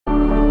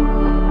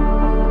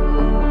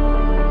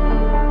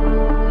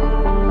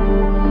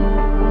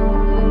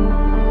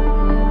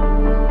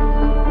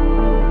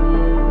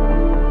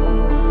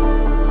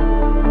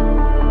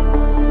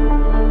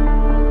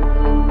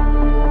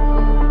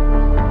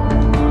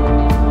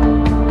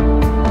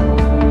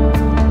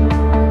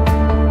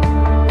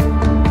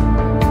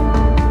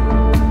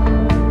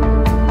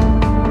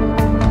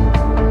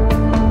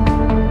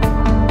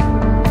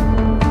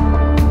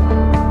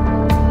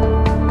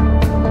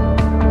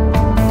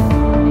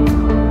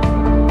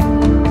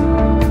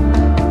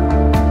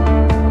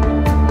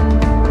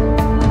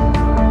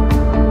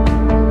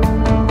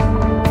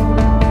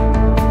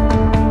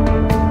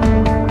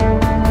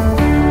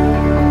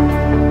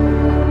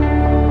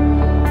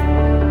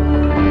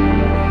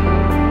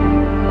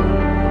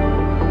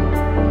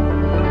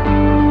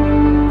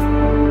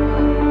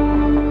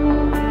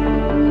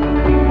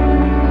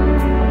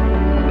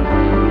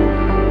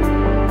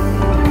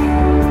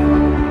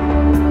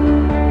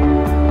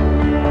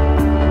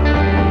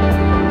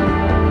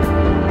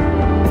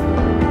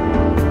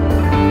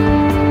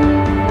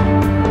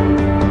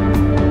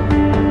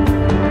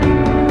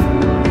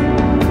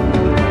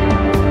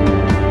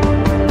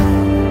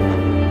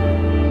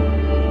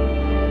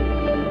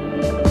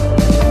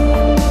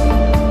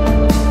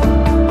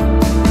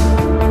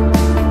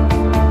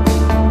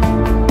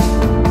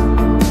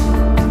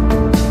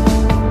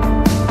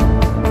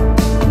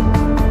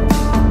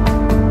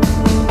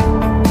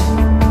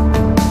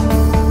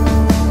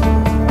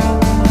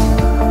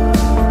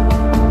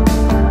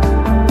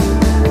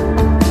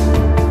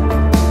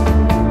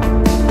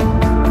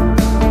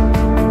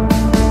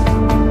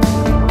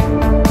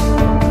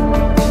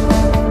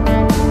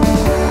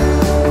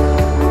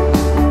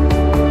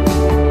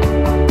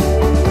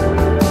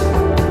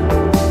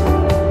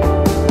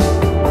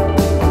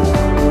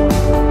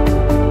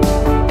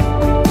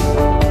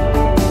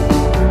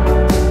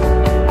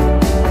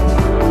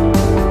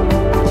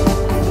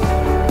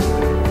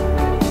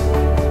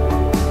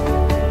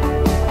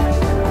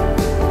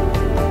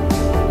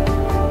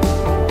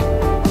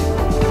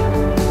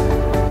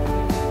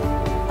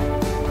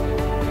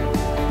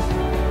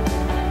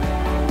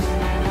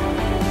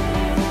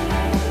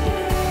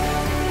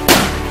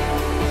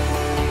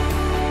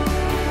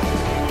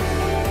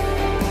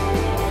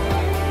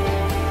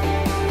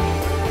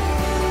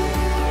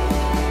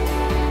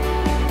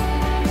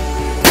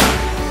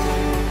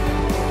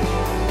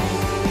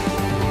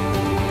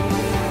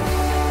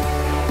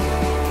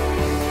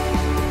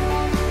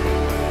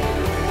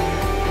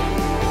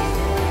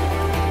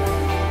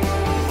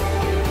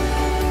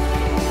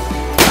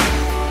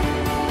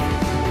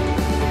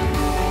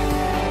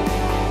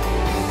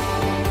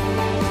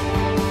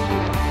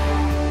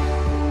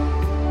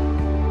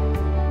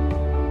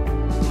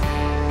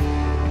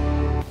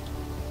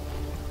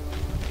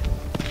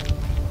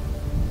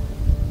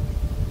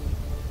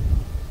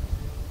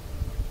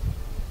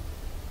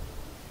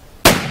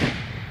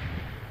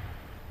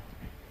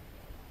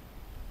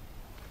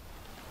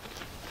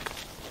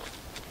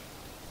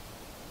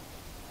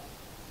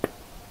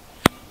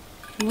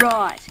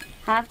right.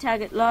 Half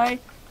target low,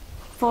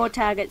 4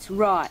 targets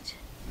right.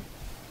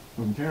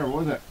 Wasn't terrible,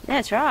 was it?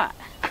 That's right.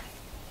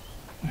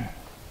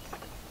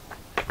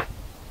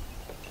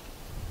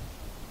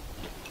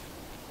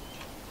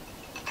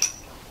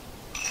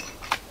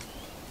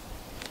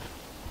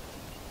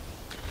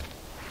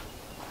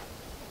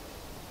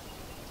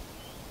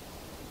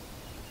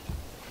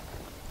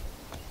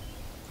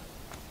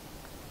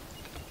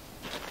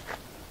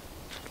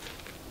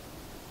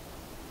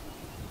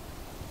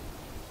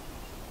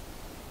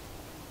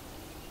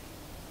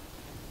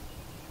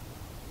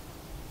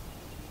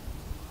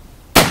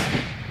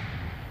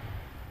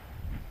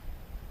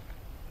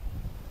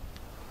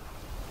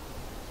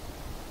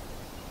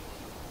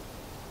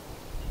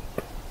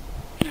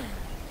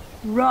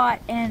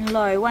 Right and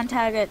low. 1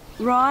 target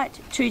right,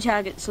 2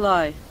 targets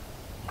low.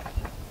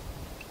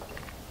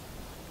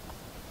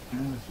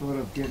 And sort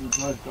of getting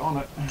close on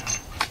it.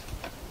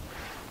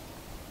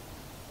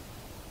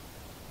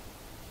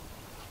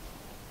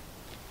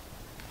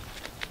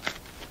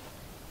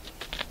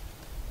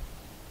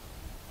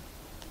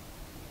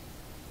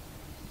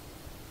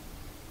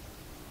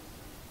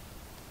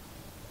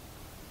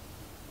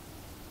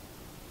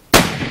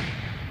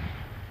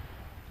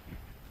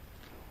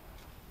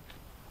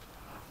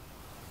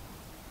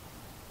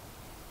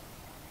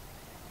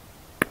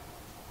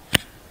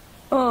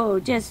 Oh,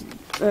 just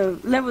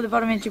level the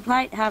bottom edge of your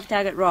plate, half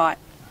target right.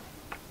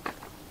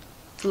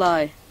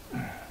 Low.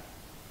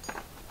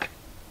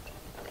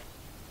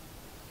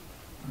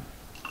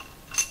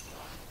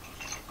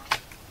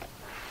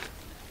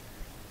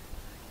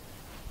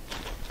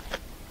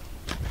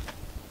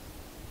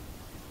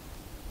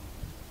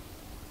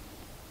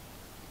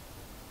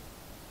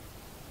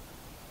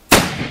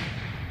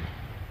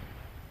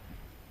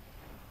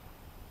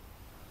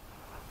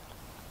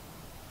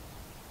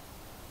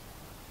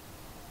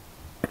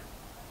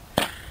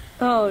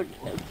 Oh,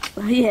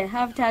 yeah,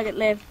 half target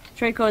left,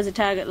 3/4 of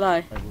target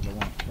low.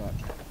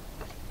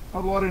 A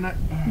lot in it.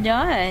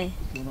 No.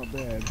 Still not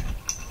bad.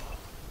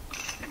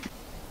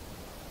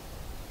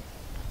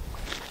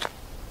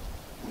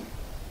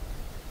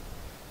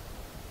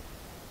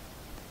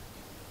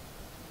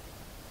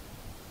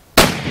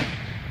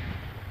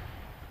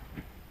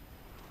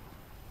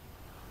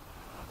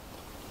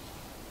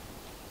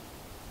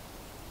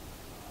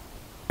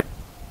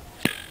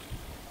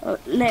 Oh,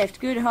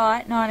 left, good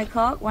height, 9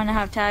 o'clock,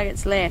 1.5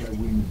 targets left. The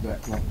wind's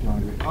back up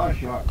trying to get eye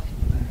shot.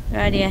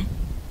 Rightio.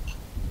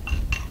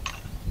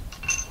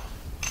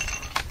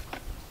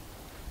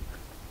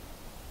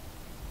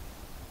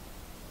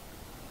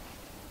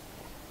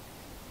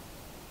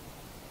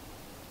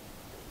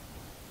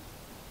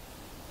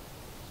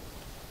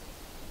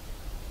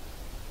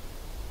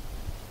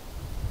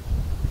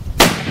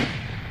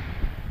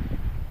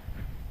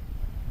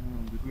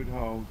 A good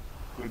hold,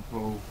 good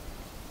pull,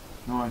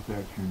 nice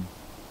action.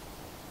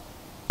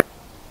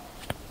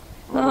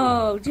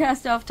 Oh,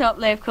 just off top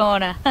left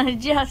corner.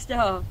 Just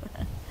off.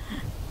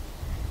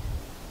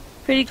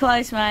 Pretty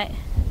close, mate.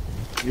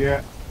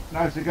 Yeah,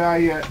 no cigar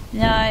yet.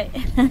 No.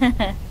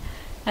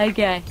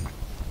 Okay.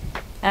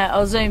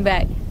 I'll zoom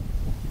back.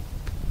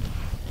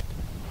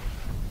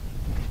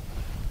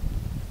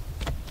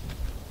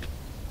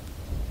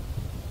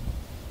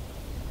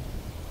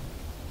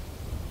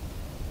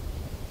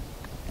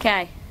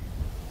 Okay.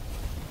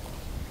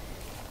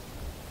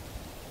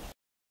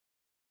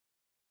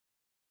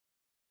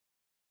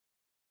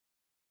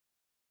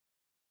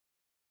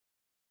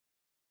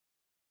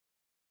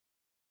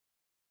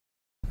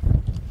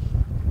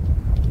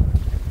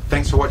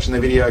 Thanks for watching the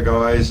video,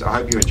 guys. I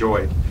hope you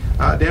enjoyed.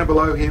 Down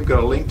below here we've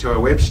got a link to our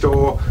web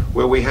store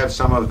where we have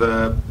some of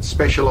the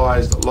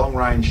specialised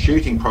long-range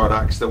shooting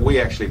products that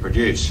we actually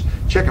produce.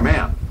 Check them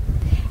out.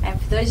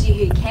 And for those of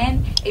you who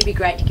can, it'd be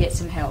great to get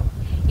some help.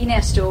 In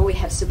our store we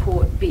have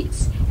support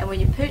bits, and when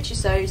you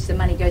purchase those, the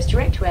money goes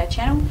direct to our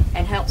channel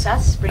and helps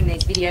us bring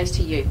these videos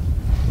to you.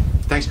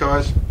 Thanks,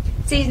 guys.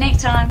 See you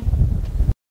next time.